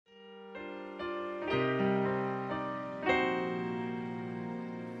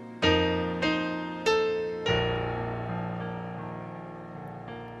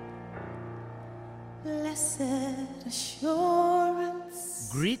Blessed assurance.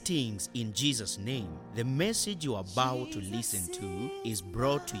 Greetings in Jesus' name. The message you are about to listen to is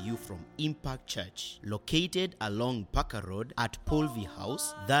brought to you from Impact Church, located along Parker Road at Polvi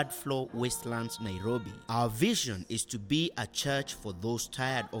House, 3rd floor, Westlands, Nairobi. Our vision is to be a church for those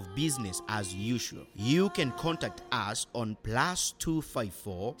tired of business as usual. You can contact us on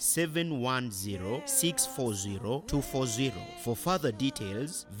 +254 710 640 240. For further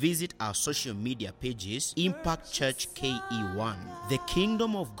details, visit our social media pages, Impact Church KE1. The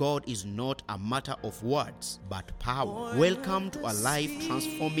kingdom of God is not a matter of words, but power. Welcome to a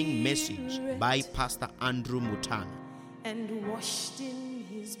life-transforming message by Pastor Andrew Mutana. And washed in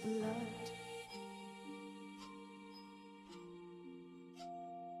his blood.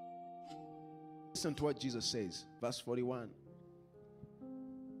 Listen to what Jesus says, verse 41.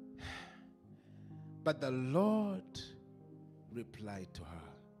 But the Lord replied to her,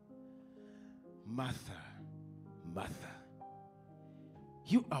 Martha, Martha,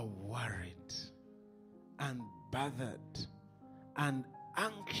 you are worried and bothered and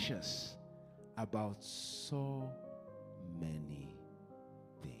anxious about so many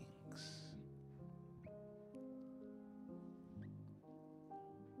things.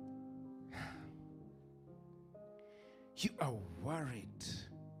 You are worried.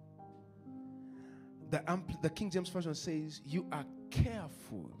 The King James Version says, you are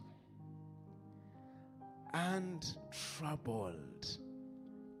careful and troubled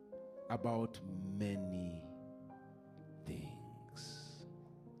about many things.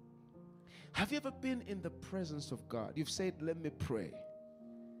 Have you ever been in the presence of God? You've said, let me pray.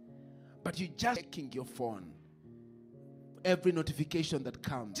 But you just checking your phone. Every notification that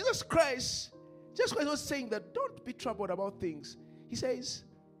comes. Jesus Christ was saying that don't be troubled about things. He says,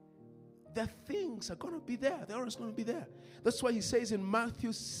 the things are going to be there. They're always going to be there. That's why he says in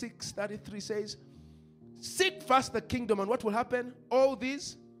Matthew 6:33 says, seek first the kingdom, and what will happen? All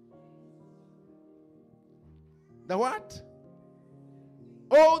these. The what?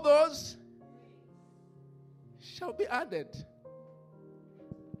 All those shall be added.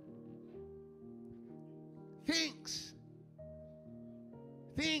 Things.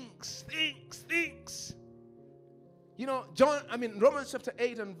 You know, Romans chapter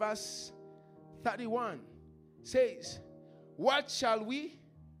 8 and verse 31 says, what shall we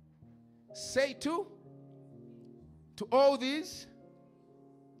say to all these?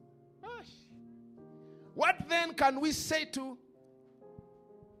 What then can we say to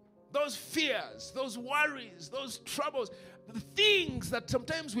those fears, those worries, those troubles, the things that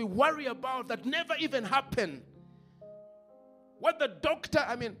sometimes we worry about that never even happen? What the doctor,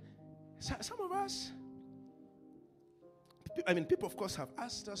 some of us, people of course have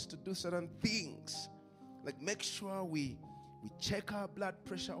asked us to do certain things, like make sure we check our blood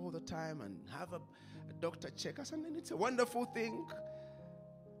pressure all the time and have a doctor check us, and it's a wonderful thing.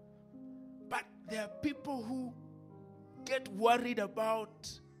 But there are people who get worried about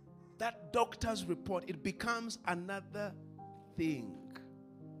that doctor's report. It becomes another thing.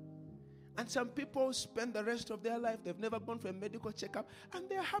 And some people spend the rest of their life, they've never gone for a medical checkup, and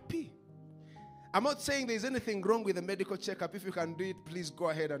they're happy. I'm not saying there's anything wrong with a medical checkup. If you can do it, please go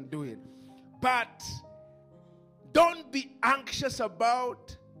ahead and do it. But don't be anxious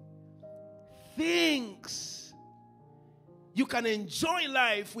about things. You can enjoy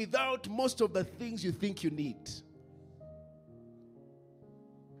life without most of the things you think you need.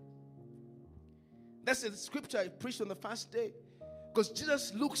 That's the scripture I preached on the first day. Because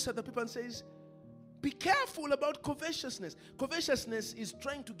Jesus looks at the people and says, be careful about covetousness. Covetousness is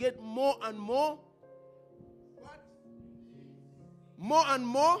trying to get more and more. What? More and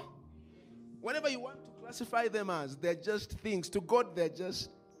more. Whenever you want to classify them as, they're just things. To God, they're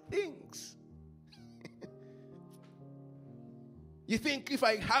just things. You think if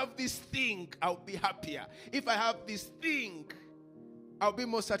I have this thing, I'll be happier. If I have this thing, I'll be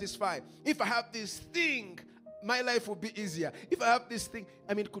more satisfied. If I have this thing, my life will be easier. If I have this thing,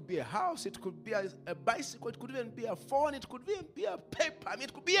 it could be a house, it could be a bicycle, it could even be a phone, it could even be a paper.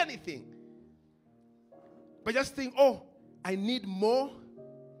 It could be anything. But just think, I need more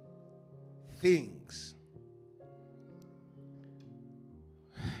things.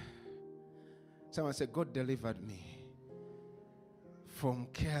 Someone said, God delivered me from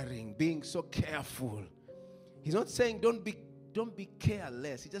caring, being so careful. He's not saying don't be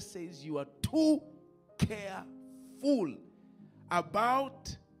careless. He just says you are too careful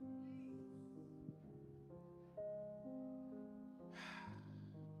about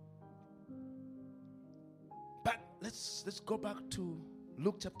but let's go back to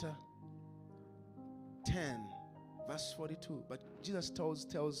Luke chapter 10 verse 42. But Jesus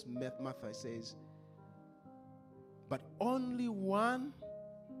tells Martha, he says, but only one.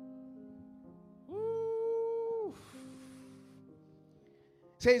 Ooh.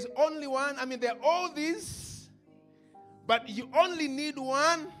 Says only one. I mean, there are all these, but you only need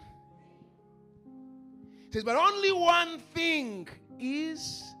one. Says, but only one thing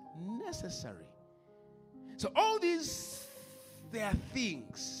is necessary. So all these, they are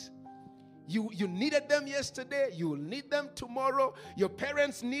things. You needed them yesterday. You will need them tomorrow. Your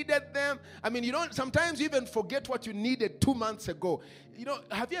parents needed them. I mean, sometimes you even forget what you needed 2 months ago.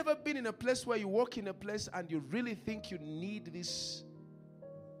 Have you ever been in a place where you walk in a place and you really think you need this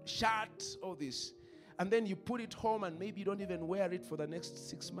shirt or this, and then you put it home and maybe you don't even wear it for the next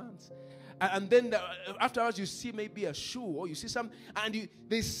 6 months. And then afterwards you see maybe a shoe or you see something, and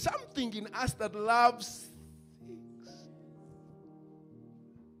there's something in us that loves things.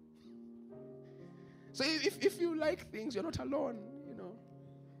 So if you like things, you're not alone,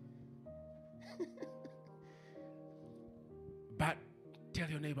 But tell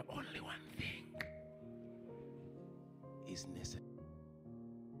your neighbor, only one thing is necessary.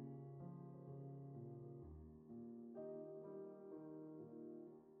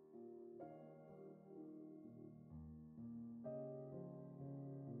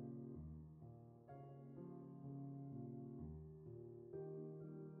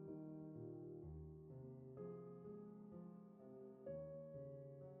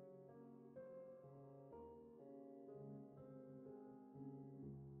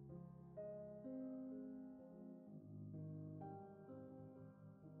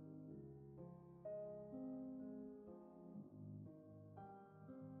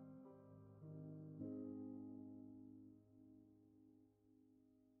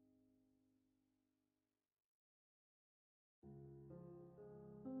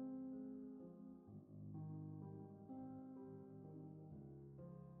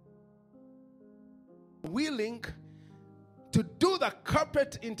 Willing to do the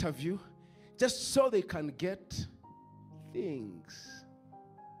corporate interview just so they can get things.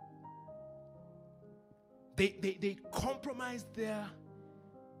 They compromise their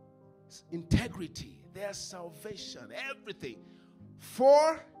integrity, their salvation, everything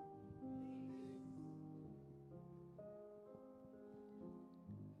for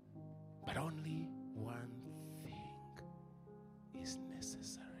but only one thing is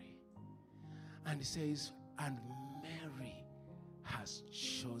necessary. And he says, and Mary has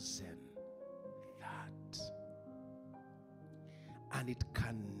chosen that. And it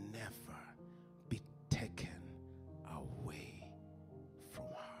can never be taken away from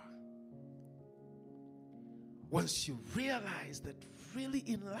her. Once you realize that really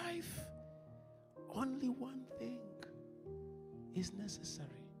in life, only one thing is necessary.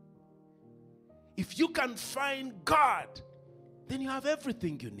 If you can find God, then you have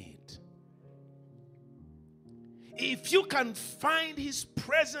everything you need. If you can find His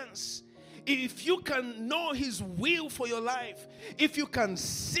presence, if you can know His will for your life, if you can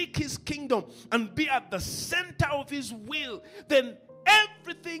seek His kingdom and be at the center of His will, then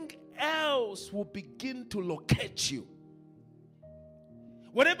everything else will begin to locate you.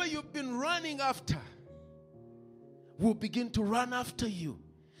 Whatever you've been running after will begin to run after you.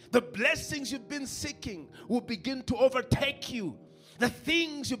 The blessings you've been seeking will begin to overtake you. The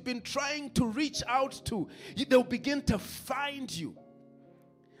things you've been trying to reach out to, they'll begin to find you.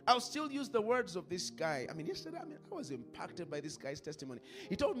 I'll still use the words of this guy. Yesterday, I was impacted by this guy's testimony.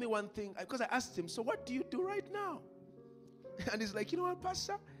 He told me one thing, because I asked him, so what do you do right now? And he's like, you know what,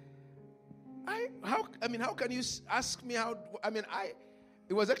 Pastor? How can you ask me how,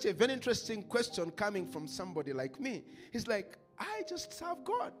 it was actually a very interesting question coming from somebody like me. He's like, I just serve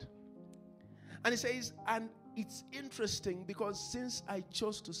God. And he says, and it's interesting because since I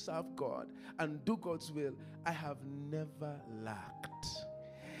chose to serve God and do God's will, I have never lacked.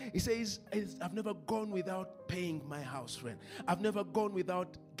 He says, I've never gone without paying my house rent. I've never gone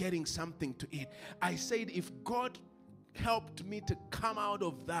without getting something to eat. I said, if God helped me to come out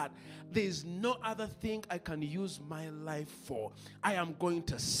of that, there's no other thing I can use my life for. I am going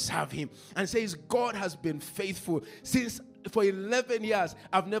to serve Him. And says, God has been faithful since for 11 years,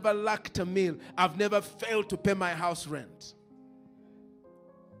 I've never lacked a meal. I've never failed to pay my house rent.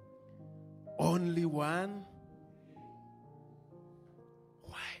 Only one.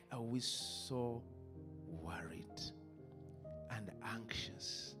 Why are we so worried and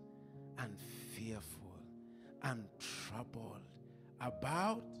anxious and fearful and troubled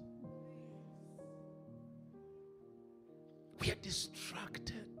about? We are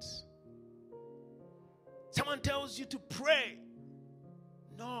distracted. Someone tells you to pray.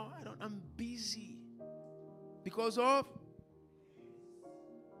 No, I don't. I'm busy. Because of?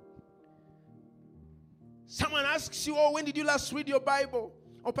 Someone asks you, oh, when did you last read your Bible?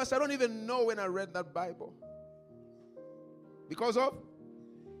 Oh, Pastor, I don't even know when I read that Bible. Because of?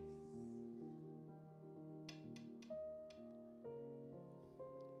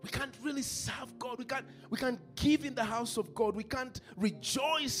 We can't really serve God. We can't give in the house of God. We can't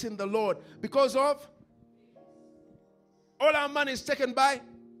rejoice in the Lord because of all our money is taken by.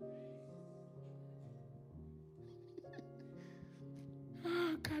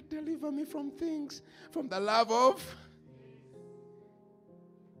 Oh, God, deliver me from things, from the love of.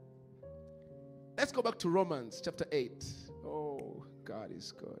 Let's go back to Romans chapter 8. Oh, God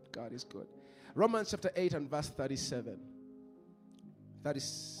is good. God is good. Romans chapter 8 and verse 37. That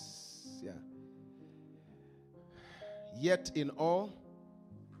is, yeah. Yet in all,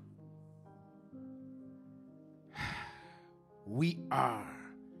 we are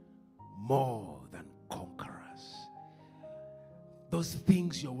more than conquerors. Those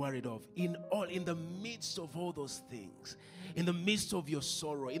things you're worried of, in the midst of all those things, in the midst of your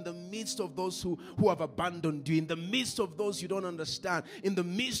sorrow, in the midst of those who have abandoned you, in the midst of those you don't understand, in the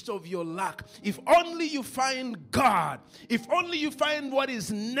midst of your lack, if only you find God, if only you find what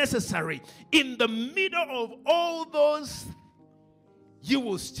is necessary, in the middle of all those, you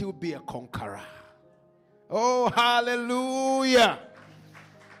will still be a conqueror. Oh, hallelujah.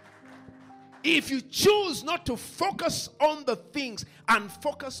 If you choose not to focus on the things and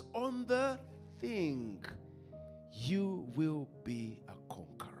focus on the thing, you will be a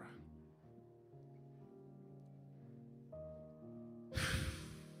conqueror.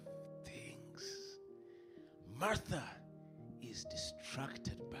 Things. Martha is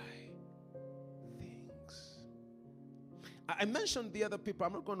distracted by things. I mentioned the other people.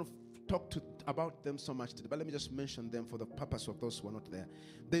 I'm not going to talk about them so much today, but let me just mention them for the purpose of those who are not there.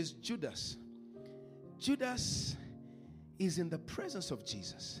 There's Judas. Judas is in the presence of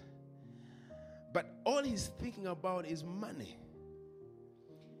Jesus, but all he's thinking about is money.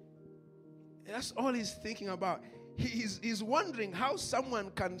 That's all he's thinking about. He's wondering how someone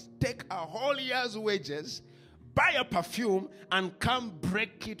can take a whole year's wages, buy a perfume, and come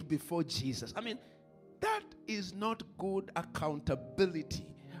break it before Jesus. I mean, that is not good accountability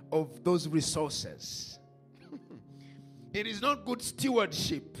of those resources. It is not good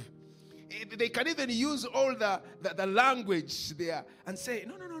stewardship. They can even use all the language there and say,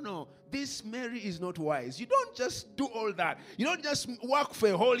 no, this Mary is not wise. You don't just do all that. You don't just work for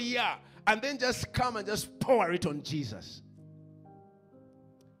a whole year and then just come and just pour it on Jesus.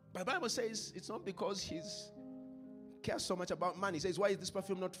 But the Bible says it's not because he cares so much about money. He says, why is this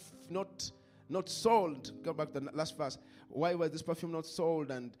perfume not sold? Go back to the last verse. Why was this perfume not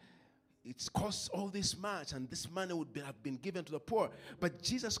sold? And it's cost all this much, and this money would have been given to the poor. But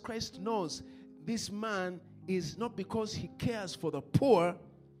Jesus Christ knows this man is not because he cares for the poor.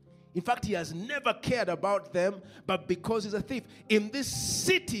 In fact, he has never cared about them, but because he's a thief. In this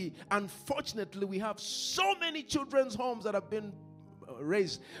city, unfortunately, we have so many children's homes that have been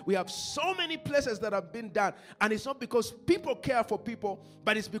raised. We have so many places that have been done. And it's not because people care for people,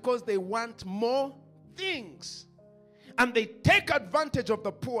 but it's because they want more things. And they take advantage of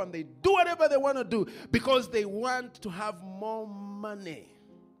the poor and they do whatever they want to do because they want to have more money.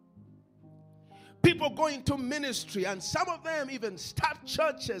 People go into ministry and some of them even start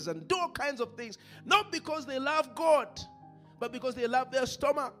churches and do all kinds of things, not because they love God, but because they love their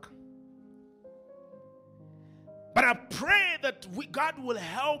stomach. But I pray that God will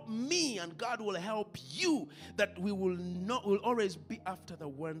help me and God will help you, that we will always be after the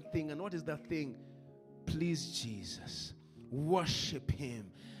one thing. And what is that thing? Please Jesus. Worship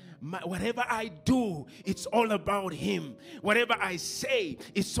him. Whatever I do, it's all about him. Whatever I say,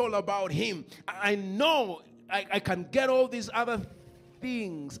 it's all about him. I know I can get all these other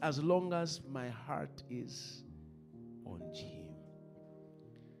things as long as my heart is on him.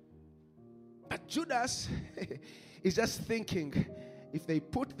 But Judas is just thinking, if they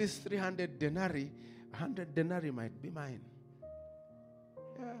put this 300 denarii, 100 denarii might be mine.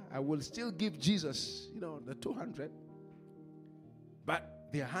 Yeah, I will still give Jesus, the 200. But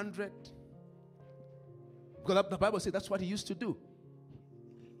the 100, because the Bible says that's what he used to do.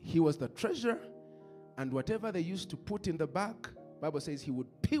 He was the treasurer, and whatever they used to put in the bag, the Bible says he would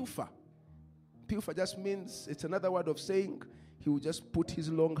pilfer. Pilfer just means, it's another word of saying he would just put his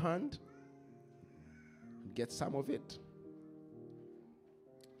long hand and get some of it.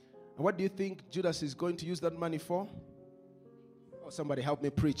 And what do you think Judas is going to use that money for? Oh, somebody help me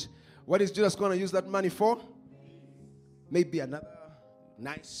preach. What is Judas going to use that money for? Maybe another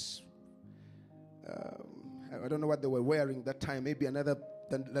nice, I don't know what they were wearing that time. Maybe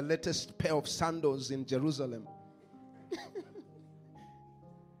the latest pair of sandals in Jerusalem.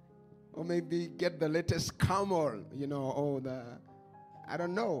 Or maybe get the latest Camel, or I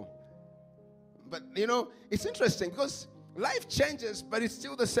don't know. But, it's interesting because life changes, but it's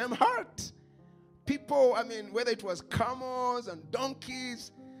still the same heart. People, whether it was camels and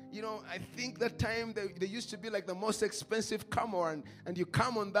donkeys, I think that time they used to be like the most expensive camel, and you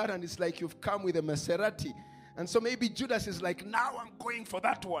come on that and it's like you've come with a Maserati. And so maybe Judas is like, now I'm going for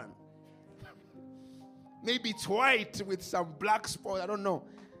that one. Maybe it's white with some black spot, I don't know.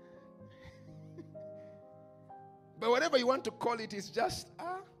 But whatever you want to call it, it's just,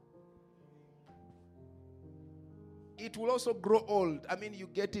 it will also grow old. You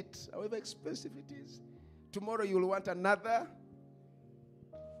get it, however expensive it is. Tomorrow you'll want another.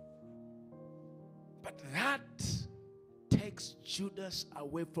 But that takes Judas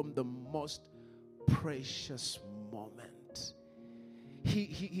away from the most precious moment.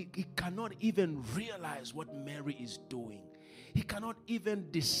 He cannot even realize what Mary is doing. He cannot even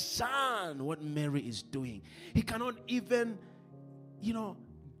discern what Mary is doing. He cannot even,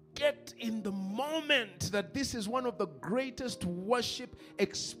 get in the moment that this is one of the greatest worship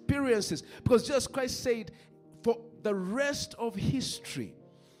experiences. Because Jesus Christ said, for the rest of history,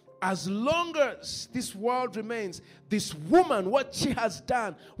 as long as this world remains, this woman, what she has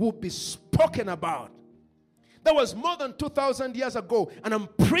done, will be spoken about. That was more than 2,000 years ago, and I'm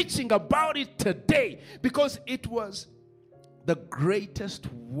preaching about it today because it was the greatest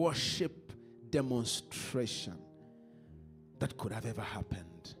worship demonstration that could have ever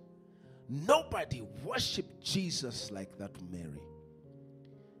happened. Nobody worshiped Jesus like that Mary.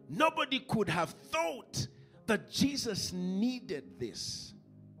 Nobody could have thought that Jesus needed this.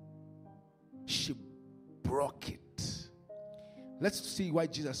 She broke it. Let's see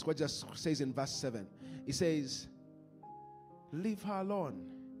what Jesus says in verse 7. He says, leave her alone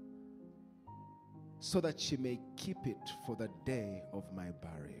so that she may keep it for the day of my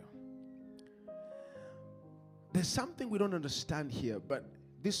burial. There's something we don't understand here, but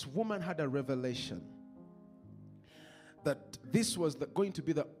this woman had a revelation that this was going to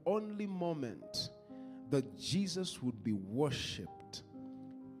be the only moment that Jesus would be worshipped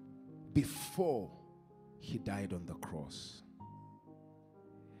before he died on the cross.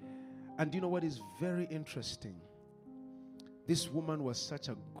 And you know what is very interesting? This woman was such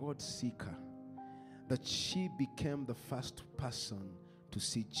a God seeker that she became the first person to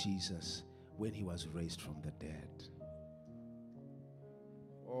see Jesus when he was raised from the dead.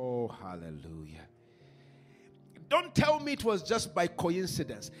 Oh, hallelujah. Don't tell me it was just by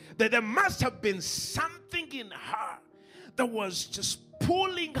coincidence. That there must have been something in her that was just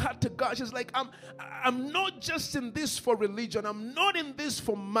pulling her to God. She's like, I'm not just in this for religion. I'm not in this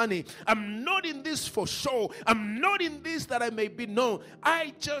for money. I'm not in this for show. I'm not in this that I may be known.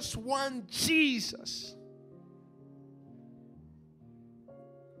 I just want Jesus.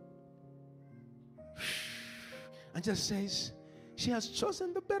 And just says, she has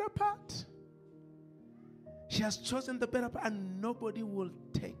chosen the better part. She has chosen the better part, and nobody will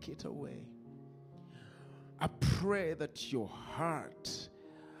take it away. I pray that your heart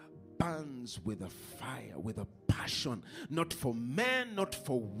burns with a fire, with a passion, not for men, not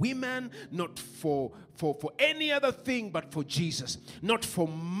for women, not for any other thing, but for Jesus. Not for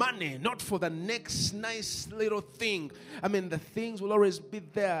money, not for the next nice little thing. The things will always be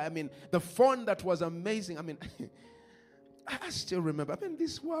there. The phone that was amazing. I still remember.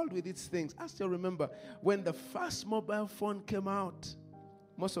 This world with its things. I still remember when the first mobile phone came out.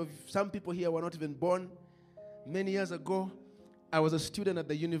 Some people here were not even born. Many years ago, I was a student at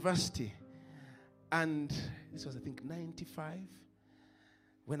the university. And this was, I think, 95.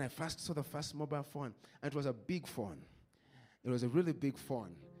 When I first saw the first mobile phone. And it was a big phone. It was a really big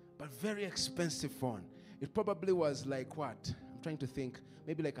phone. But very expensive phone. It probably was like what? I'm trying to think.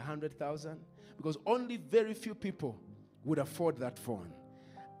 Maybe like 100,000. Because only very few people would afford that phone.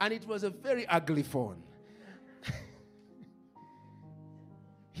 And it was a very ugly phone.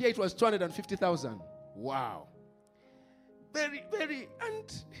 Here it was 250,000. Wow. Very, very,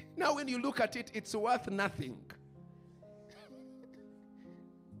 and now when you look at it, it's worth nothing.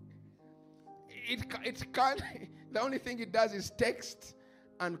 It can't, the only thing it does is text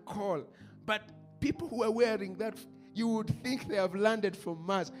and call. But people who are wearing that, you would think they have landed from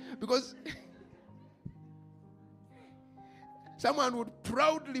Mars. Because someone would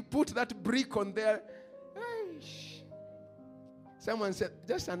proudly put that brick on there. Someone said,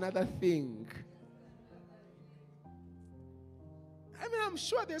 just another thing. I'm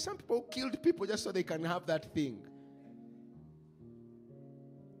sure there are some people who killed people just so they can have that thing.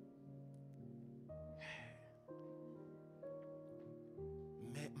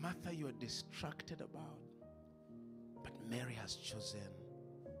 Martha, you are distracted about, but Mary has chosen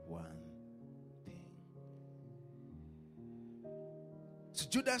one. So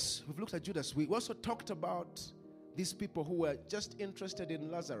Judas, we've looked at Judas. We also talked about these people who were just interested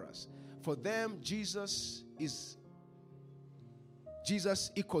in Lazarus. For them, Jesus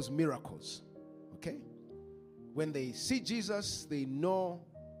equals miracles. Okay? When they see Jesus, they know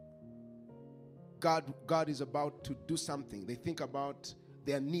God is about to do something. They think about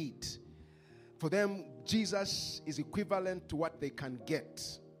their need. For them, Jesus is equivalent to what they can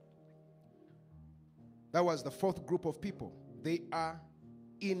get. That was the fourth group of people. They are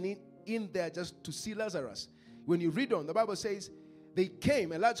in there just to see Lazarus. When you read on, the Bible says they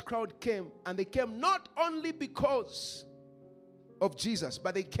came, a large crowd came, and they came not only because of Jesus,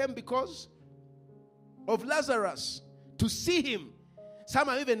 but they came because of Lazarus, to see him. Some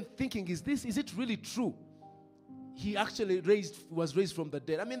are even thinking, is it really true? He actually was raised from the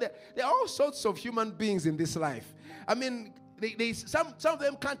dead. I mean, there are all sorts of human beings in this life. I mean, some of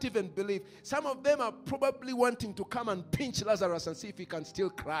them can't even believe. Some of them are probably wanting to come and pinch Lazarus and see if he can still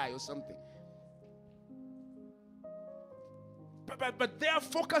cry or something. But their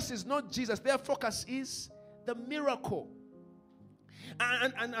focus is not Jesus. Their focus is the miracle.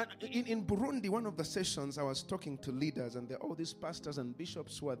 And in Burundi, one of the sessions, I was talking to leaders, and all these pastors and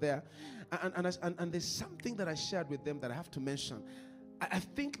bishops who are there. And there's something that I shared with them that I have to mention. I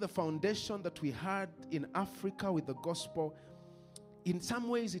think the foundation that we had in Africa with the gospel, in some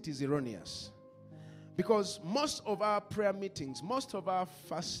ways it is erroneous. Because most of our prayer meetings, most of our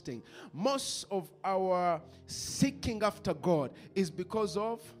fasting, most of our seeking after God is because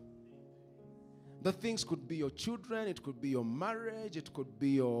of the things. Could be your children, it could be your marriage, it could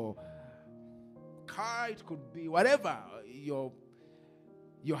be your car, it could be whatever.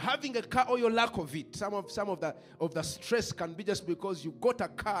 You're having a car or your lack of it. Some of the stress can be just because you got a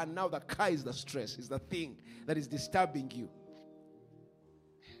car and now the car is the stress, is the thing that is disturbing you.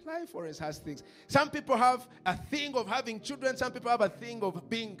 Life always has things. Some people have a thing of having children. Some people have a thing of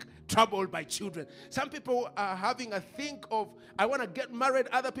being troubled by children. Some people are having a thing of, I want to get married.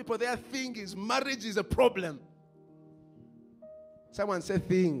 Other people, their thing is marriage is a problem. Someone said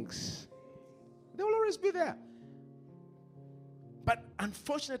things. They will always be there. But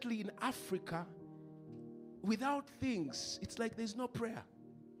unfortunately in Africa, without things, it's like there's no prayer.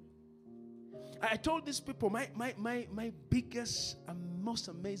 I told these people my biggest and most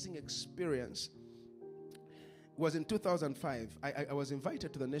amazing experience was in 2005. I was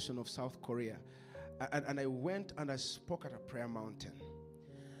invited to the nation of South Korea. And I went and I spoke at a prayer mountain.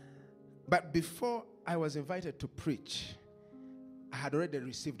 But before I was invited to preach, I had already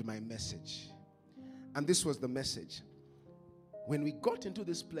received my message. And this was the message. When we got into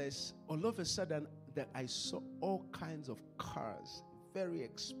this place, all of a sudden, that I saw all kinds of cars, very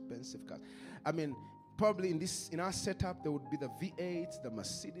expensive cars. I mean, probably in our setup, there would be the V8s, the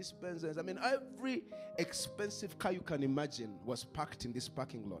Mercedes-Benzes. I mean, every expensive car you can imagine was parked in this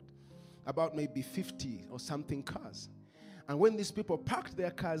parking lot. About maybe 50 or something cars. And when these people parked their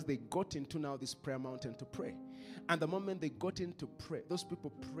cars, they got into now this prayer mountain to pray. And the moment they got in to pray, those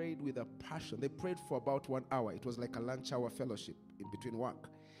people prayed with a passion. They prayed for about 1 hour. It was like a lunch hour fellowship in between work.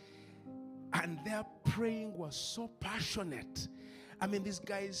 And their praying was so passionate. I mean, these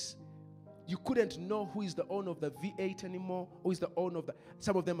guys, you couldn't know who is the owner of the V8 anymore, who is the owner of the...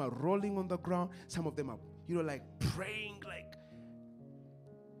 Some of them are rolling on the ground. Some of them are, like praying, like...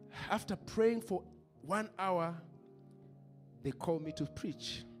 After praying for 1 hour, they called me to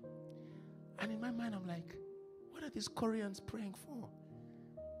preach. And in my mind, I'm like, what are these Koreans praying for?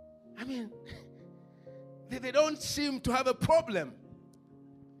 I mean, they don't seem to have a problem.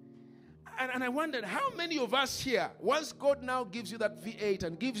 And I wondered, how many of us here, once God now gives you that V8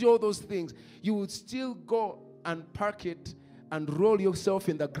 and gives you all those things, you would still go and park it and roll yourself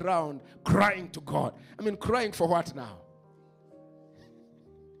in the ground crying to God? I mean, crying for what now?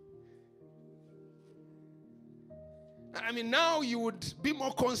 I mean, now you would be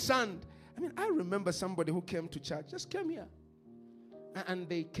more concerned. I mean, I remember somebody who came to church, just came here. And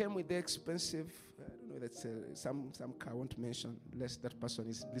they came with the expensive, I don't know, that's some car I won't mention, unless that person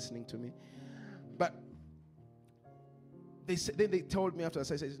is listening to me. But then they told me after, I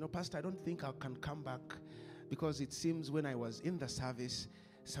said, no, Pastor, I don't think I can come back, because it seems when I was in the service,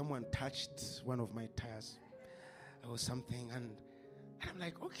 someone touched one of my tires or something. And I'm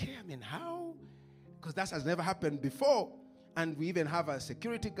like, okay, I mean, how? Because that has never happened before. And we even have a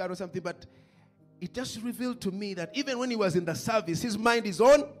security guard or something. But it just revealed to me that even when he was in the service, his mind is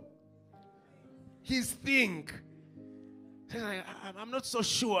on his thing. I'm not so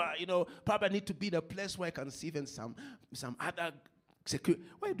sure, probably I need to be in a place where I can see even some other security.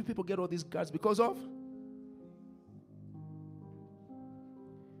 Why do people get all these guards? Because of?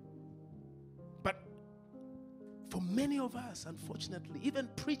 But for Many of us, unfortunately, even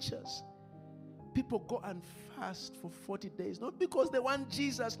preachers, people go and fast for 40 days, not because they want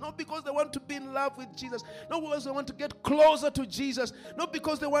Jesus, not because they want to be in love with Jesus, not because they want to get closer to Jesus, not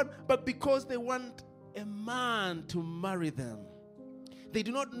because they want, but because they want a man to marry them. They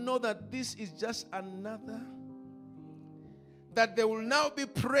do not know that this is just another, that they will now be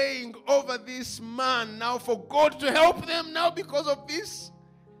praying over this man now for God to help them now because of this.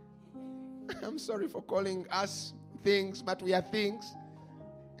 I'm sorry for calling us things, but we are things.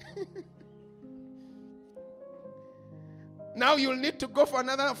 Now you'll need to go for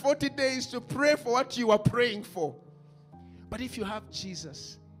another 40 days to pray for what you are praying for. But if you have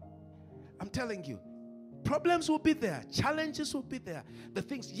Jesus, I'm telling you, problems will be there, challenges will be there, the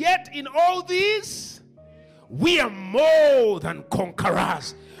things. Yet in all these, we are more than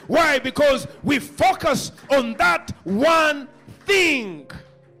conquerors. Why? Because we focus on that one thing.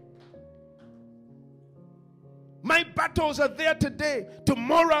 My battles are there today.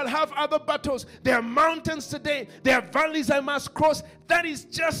 Tomorrow I'll have other battles. There are mountains today. There are valleys I must cross. That is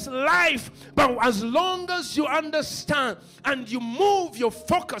just life. But as long as you understand and you move your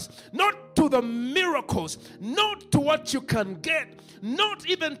focus not to the miracles, not to what you can get, not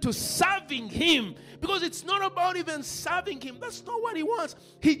even to serving Him, because it's not about even serving Him. That's not what He wants.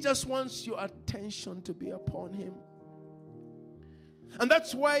 He just wants your attention to be upon Him. And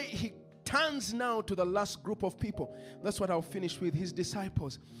that's why He turns now to the last group of people. That's what I'll finish with, His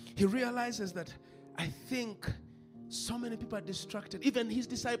disciples. He realizes that I think so many people are distracted. Even His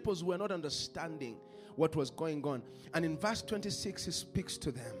disciples were not understanding what was going on. And in verse 26, He speaks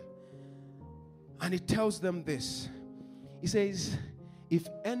to them. And He tells them this. He says, if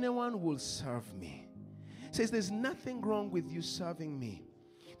anyone will serve me. He says, there's nothing wrong with you serving me.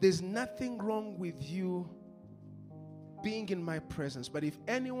 There's nothing wrong with you being in my presence. But if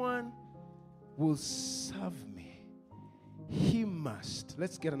anyone will serve me, he must.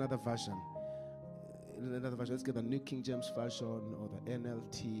 Let's get another version. Let's get the New King James Version or the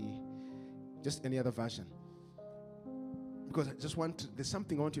NLT. Just any other version. Because there's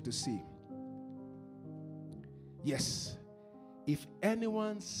something I want you to see. Yes. If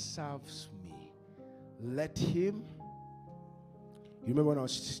anyone serves me, let him. You remember when I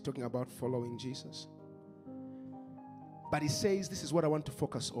was talking about following Jesus? But He says, this is what I want to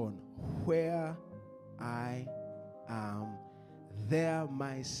focus on. Where I am, there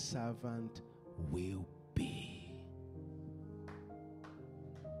my servant will be.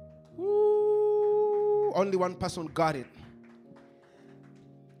 Ooh, only one person got it.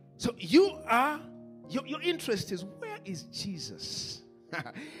 So your interest is, where is Jesus?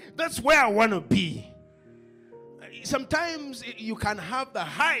 That's where I want to be. Sometimes you can have the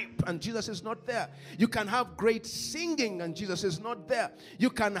hype and Jesus is not there. You can have great singing and Jesus is not there. You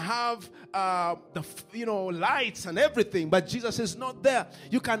can have lights and everything, but Jesus is not there.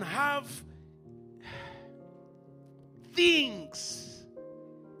 You can have things.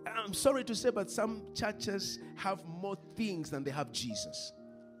 I'm sorry to say, but some churches have more things than they have Jesus.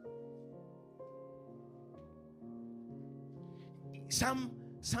 Some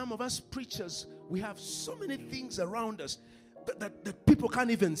of us preachers, we have so many things around us that people can't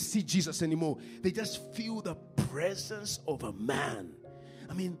even see Jesus anymore. They just feel the presence of a man.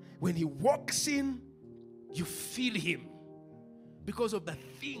 I mean, when He walks in, you feel Him because of the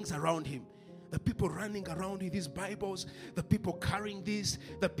things around Him. The people running around with His Bibles, the people carrying this,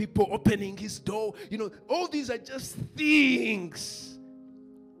 the people opening His door. All these are just things.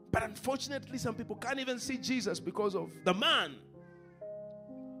 But unfortunately, some people can't even see Jesus because of the man.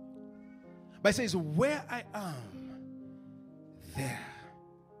 But it says, where I am, there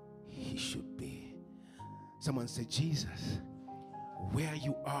He should be. Someone say, Jesus, where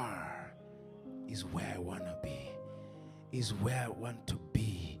you are is where I want to be. Is where I want to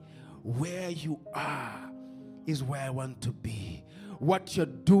be. Where you are is where I want to be. What you're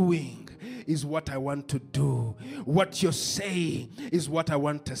doing is what I want to do. What you're saying is what I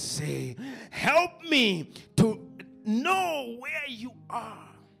want to say. Help me to know where you are.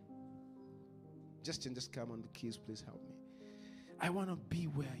 Justin, just come on the keys, please help me. I want to be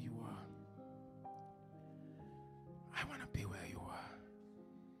where you are. I want to be where you are.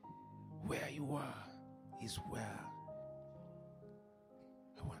 Where you are is where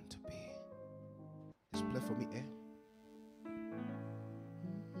I want to be. Just play for me, eh?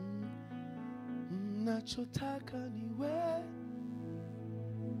 Nachotaka niwe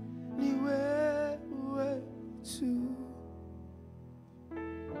tu.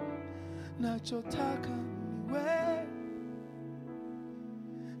 Nachotaka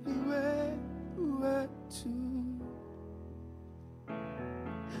niwe tu.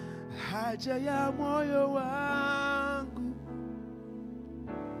 Haja ya moyo wangu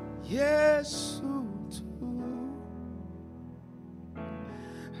Yesu tu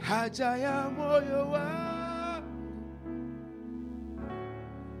haja ya moyo wangu.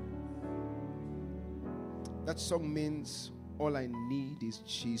 That song means all I need is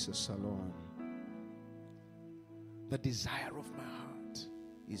Jesus alone. The desire of my heart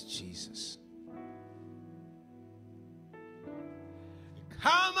is Jesus.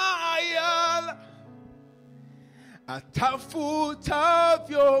 Kama ayala atafutavyo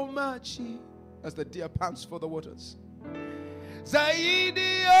maji, as the deer pants for the waters,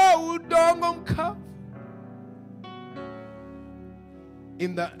 zaidi ya udongo mkavu.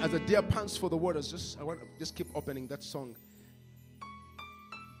 As a deer pants for the waters, I want to just keep opening that song.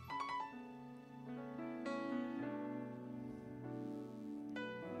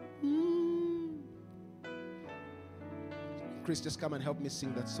 Chris, just come and help me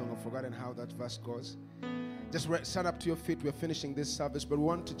sing that song. I've forgotten how that verse goes. Just stand up to your feet. We're finishing this service, but we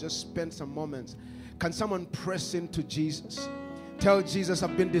want to just spend some moments. Can someone press into Jesus? Tell Jesus,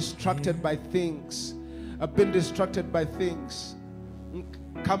 I've been distracted by things. I've been distracted by things.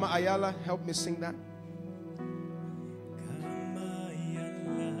 Kama Ayala, help me sing that. Kama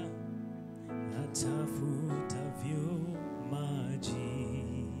Ayala atafutavyo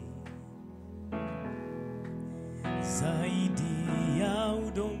maji, zaidi ya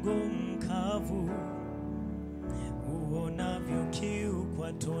udongo mkavu, uonavyo kiu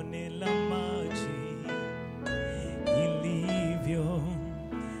kwa tone la maji, ilivyo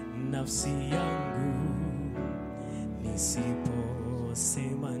nafsi yangu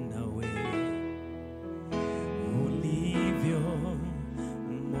nisiposema nawe, ulivyo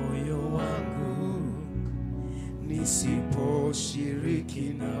moyo wangu nisiposhiriki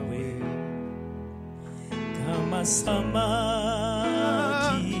nawe. Kama samaki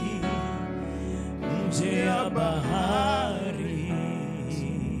nje ya bahari,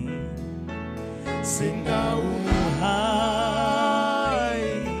 sina uhai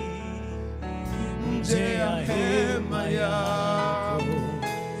nje ya hema yako.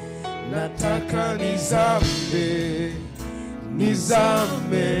 Nataka nizame,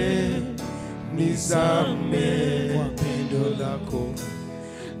 nizame, nizame kwa pendo lako.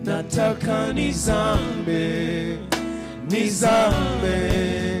 Nataka nizame, nizame,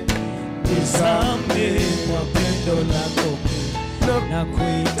 nizame kwa pendo lako.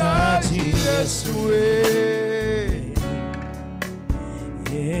 Nakuhitaji Yesu,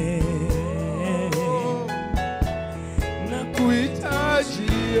 nakuhitaji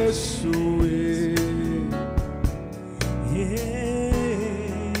Yesu,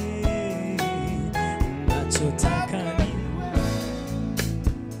 nachotaka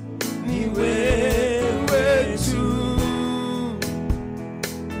ni wewe tu,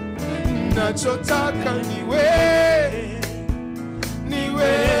 nachotaka ni wewe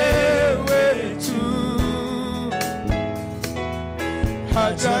tu,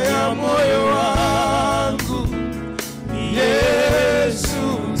 haja ya moyo wangu ni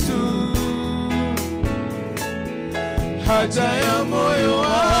Yesu tu, haja ya moyo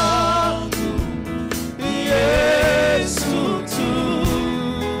wangu ni Yesu tu,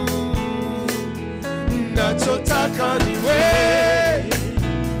 nachotaka ni wewe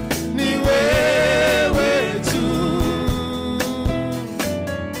tu,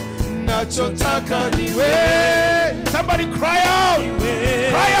 nachotaka ni wewe. Somebody cry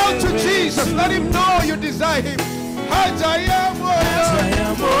out to Jesus. Let him know you desire him. Haja ya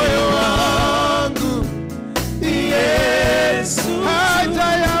moyo wangu Yesu, haja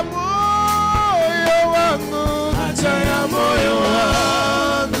ya moyo wangu, haja ya moyo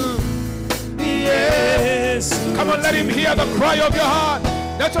wangu Yesu. Come on, let him hear the cry of your heart.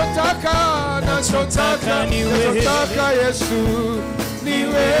 Nachotaka, nachotaka ni wewe, nachotaka Yesu ni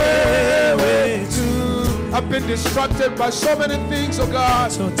wewe tu. I've been distracted by so many things, oh God,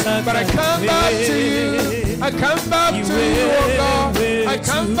 but I come back to you. I come back to you, oh God. I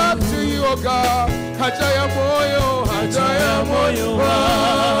come back to you, oh God. Haja ya moyo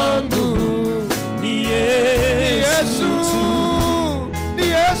wangu ni Yesu, ni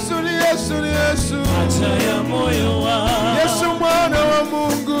Yesu, ni Yesu, ni Yesu. haja ya moyo wangu, Yesu mwana wa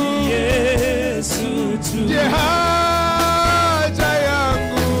Mungu, Yesu tu. ndiye haja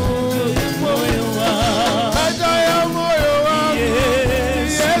yangu, haja ya moyo wangu ni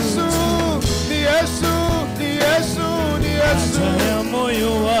Yesu, ni Yesu, ni Yesu, ni Yesu. Haja ya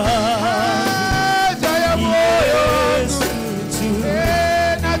moyo wangu, Haja ya moyo wangu, Yesu tu.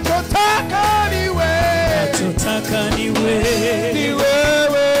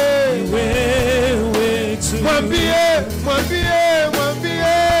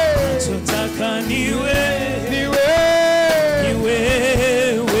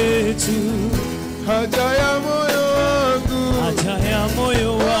 haja ya moyo wangu, haja ya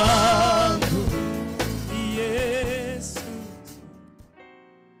moyo wangu Yesu.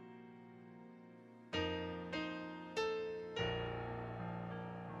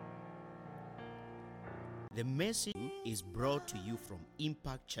 The message is brought to you from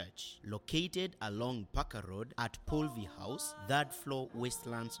Impact Church, located along Parker Road at Polvi House, 3rd floor,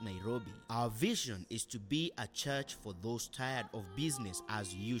 Westlands, Nairobi. Our vision is to be a church for those tired of business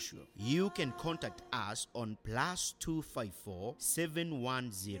as usual. You can contact us on +254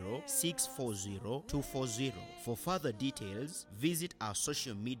 710 640 240. For further details, visit our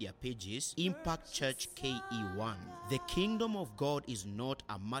social media pages, Impact Church KE1. The kingdom of God is not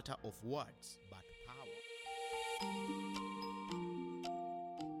a matter of words, but power.